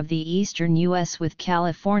network of the eastern U.S. with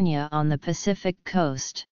California on the Pacific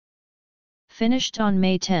coast. Finished on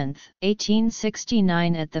May 10,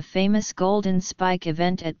 1869 at the famous Golden Spike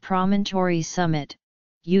event at Promontory Summit,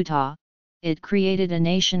 Utah, it created a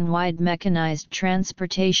nationwide mechanized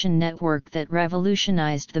transportation network that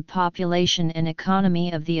revolutionized the population and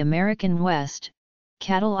economy of the American West,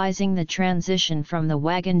 catalyzing the transition from the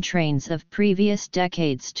wagon trains of previous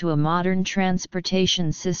decades to a modern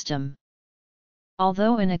transportation system.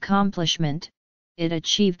 Although an accomplishment, it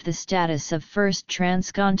achieved the status of first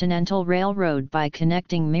transcontinental railroad by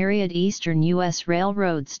connecting myriad eastern U.S.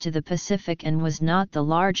 railroads to the Pacific and was not the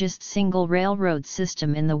largest single railroad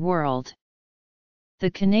system in the world. The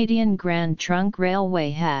Canadian Grand Trunk Railway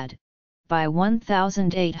had, by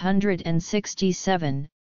 1867,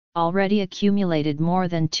 already accumulated more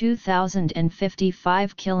than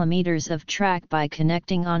 2,055 kilometers of track by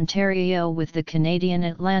connecting Ontario with the Canadian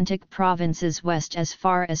Atlantic provinces west as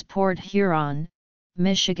far as Port Huron,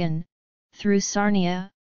 Michigan, through Sarnia,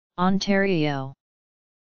 Ontario.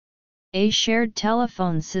 A shared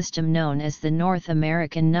telephone system known as the North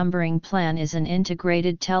American Numbering Plan is an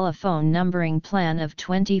integrated telephone numbering plan of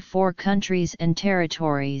 24 countries and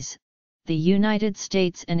territories, the United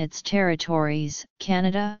States and its territories,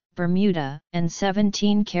 Canada, Bermuda, and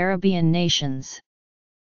 17 Caribbean nations.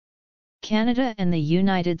 Canada and the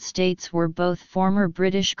United States were both former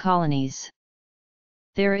British colonies.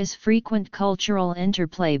 There is frequent cultural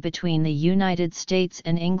interplay between the United States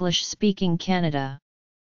and English-speaking Canada.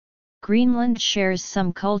 Greenland shares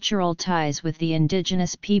some cultural ties with the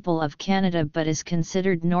indigenous people of Canada but is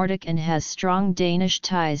considered Nordic and has strong Danish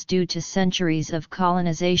ties due to centuries of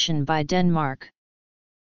colonization by Denmark.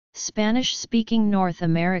 Spanish-speaking North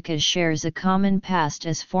America shares a common past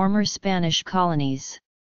as former Spanish colonies.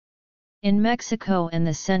 In Mexico and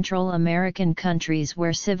the Central American countries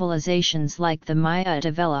where civilizations like the Maya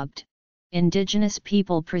developed, indigenous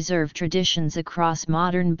people preserve traditions across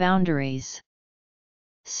modern boundaries.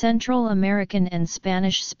 Central American and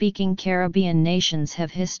Spanish-speaking Caribbean nations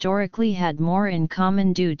have historically had more in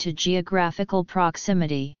common due to geographical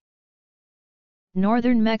proximity.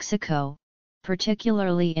 Northern Mexico,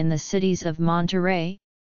 particularly in the cities of Monterrey,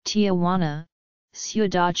 Tijuana,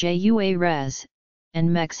 Ciudad Juárez, and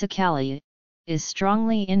Mexicali, is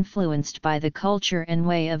strongly influenced by the culture and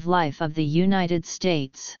way of life of the United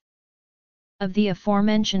States. Of the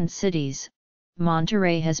aforementioned cities,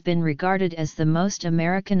 Monterrey has been regarded as the most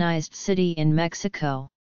Americanized city in Mexico.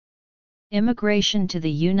 Immigration to the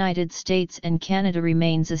United States and Canada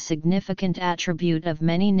remains a significant attribute of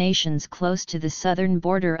many nations close to the southern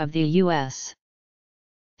border of the U.S.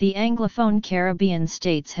 The Anglophone Caribbean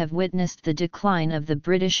states have witnessed the decline of the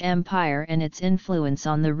British Empire and its influence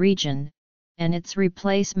on the region, and its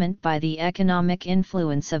replacement by the economic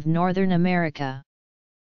influence of Northern America.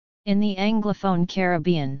 In the Anglophone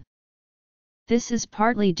Caribbean, this is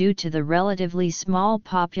partly due to the relatively small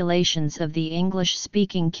populations of the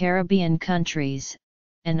English-speaking Caribbean countries,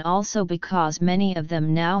 and also because many of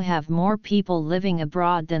them now have more people living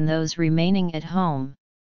abroad than those remaining at home.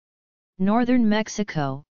 Northern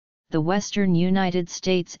Mexico, the western United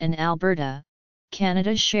States and Alberta,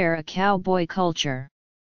 Canada share a cowboy culture.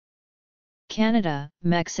 Canada,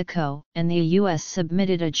 Mexico, and the US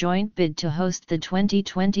submitted a joint bid to host the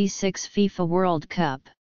 2026 FIFA World Cup.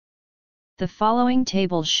 The following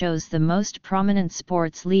table shows the most prominent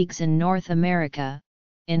sports leagues in North America,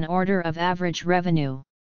 in order of average revenue.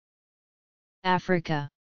 Africa,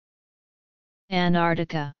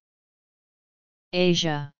 Antarctica,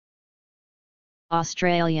 Asia,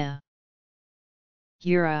 Australia,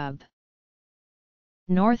 Europe,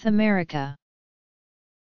 North America,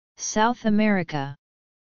 South America,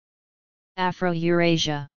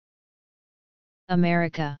 Afro-Eurasia,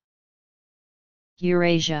 America,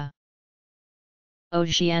 Eurasia,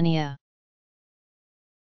 Oceania.